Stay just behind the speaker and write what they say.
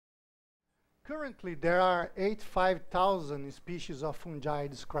Currently, there are 85,000 species of fungi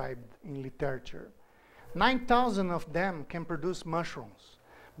described in literature. 9,000 of them can produce mushrooms,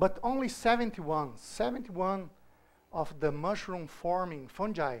 but only 71 of the mushroom-forming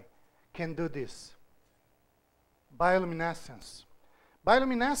fungi can do this. Bioluminescence.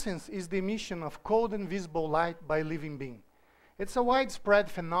 Bioluminescence is the emission of cold and visible light by a living being. It's a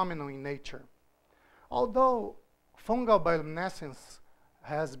widespread phenomenon in nature. Although fungal bioluminescence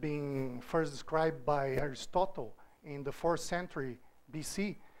has been first described by Aristotle in the 4th century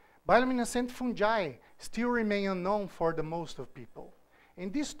BC, bioluminescent fungi still remain unknown for the most of people.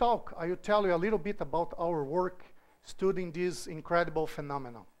 In this talk, I will tell you a little bit about our work studying this incredible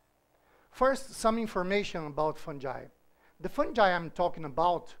phenomenon. First, some information about fungi. The fungi I'm talking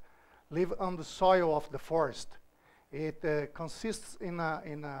about live on the soil of the forest. It consists in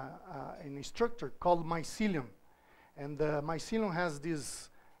a structure called mycelium. And the mycelium has this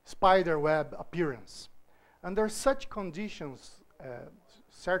spider web appearance. Under such conditions,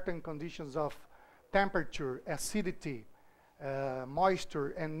 certain conditions of temperature, acidity,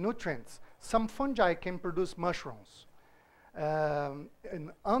 moisture, and nutrients, some fungi can produce mushrooms.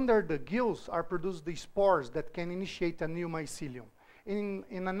 And under the gills are produced the spores that can initiate a new mycelium. In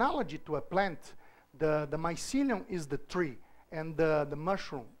analogy to a plant, the mycelium is the tree, and the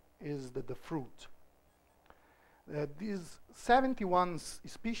mushroom is the fruit. These 71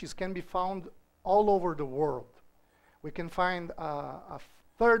 species can be found all over the world. We can find a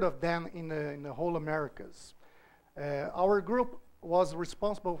third of them in the whole Americas. Our group was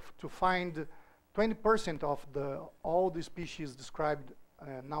responsible to find 20% of all the species described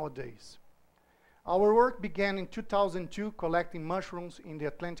nowadays. Our work began in 2002 collecting mushrooms in the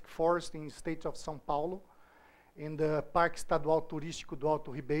Atlantic Forest in the state of São Paulo, in the Parque Estadual Turístico do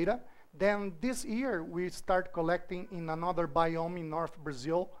Alto Ribeira. Then this year we start collecting in another biome in North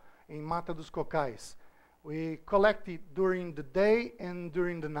Brazil, in Mata dos Cocais. We collect it during the day and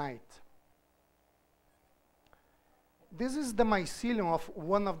during the night. This is the mycelium of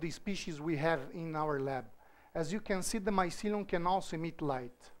one of the species we have in our lab. As you can see, the mycelium can also emit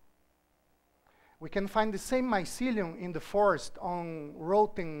light. We can find the same mycelium in the forest on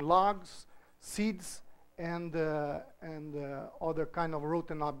rotting logs, seeds, and other kind of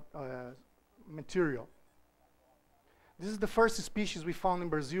rotten material. This is the first species we found in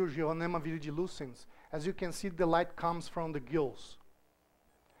Brazil, Geonema viridilucens. As you can see, the light comes from the gills.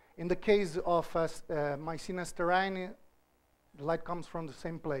 In the case of Mycena sterine, the light comes from the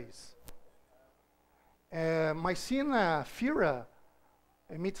same place. Mycena fira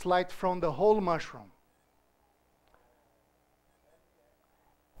emits light from the whole mushroom.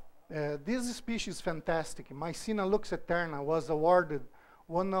 This species is fantastic. Mycena lux eterna was awarded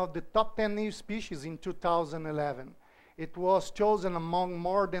one of the top 10 new species in 2011. It was chosen among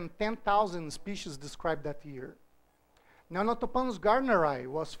more than 10,000 species described that year. Neonotopanus gardneri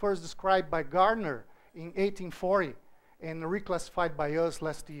was first described by Gardner in 1840 and reclassified by us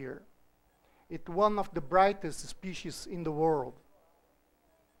last year. It's one of the brightest species in the world.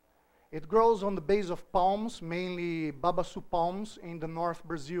 It grows on the base of palms, mainly babaçu palms in the North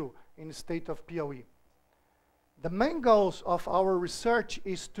Brazil, in the state of Piauí. The main goals of our research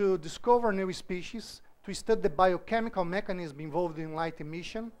is to discover new species, to study the biochemical mechanism involved in light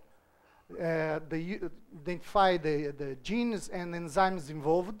emission, identify the genes and enzymes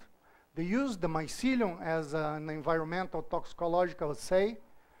involved, they use the mycelium as an environmental toxicological assay,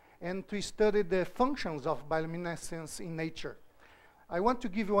 and to study the functions of bioluminescence in nature. I want to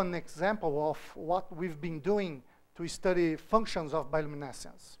give you an example of what we've been doing to study functions of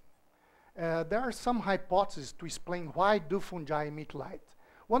bioluminescence. There are some hypotheses to explain why do fungi emit light.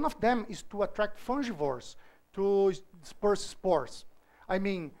 One of them is to attract fungivores to disperse spores. I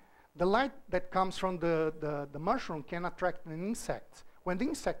mean, the light that comes from the mushroom can attract an insect. When the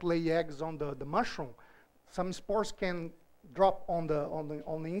insect lays eggs on the mushroom, some spores can drop on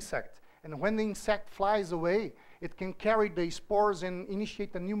the insect. And when the insect flies away, it can carry the spores and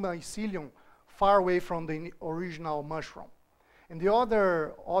initiate a new mycelium far away from the original mushroom. And the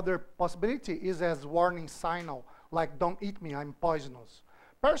other possibility is as warning signal, like don't eat me, I'm poisonous.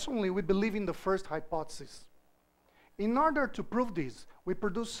 Personally, we believe in the first hypothesis. In order to prove this, we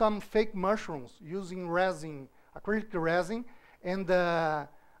produce some fake mushrooms using resin, acrylic resin, and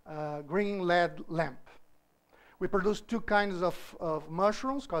green LED lamp. We produce two kinds of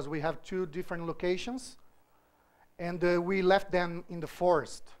mushrooms because we have two different locations, and we left them in the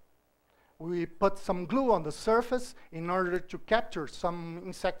forest. We put some glue on the surface in order to capture some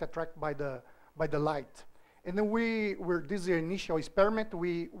insect attracted by the light. And then this is the initial experiment,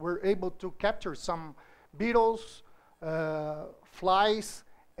 we were able to capture some beetles, flies,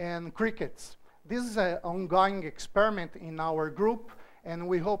 and crickets. This is an ongoing experiment in our group, and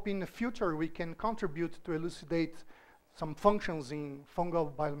we hope in the future we can contribute to elucidate some functions in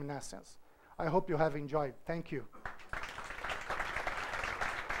fungal bioluminescence. I hope you have enjoyed. Thank you.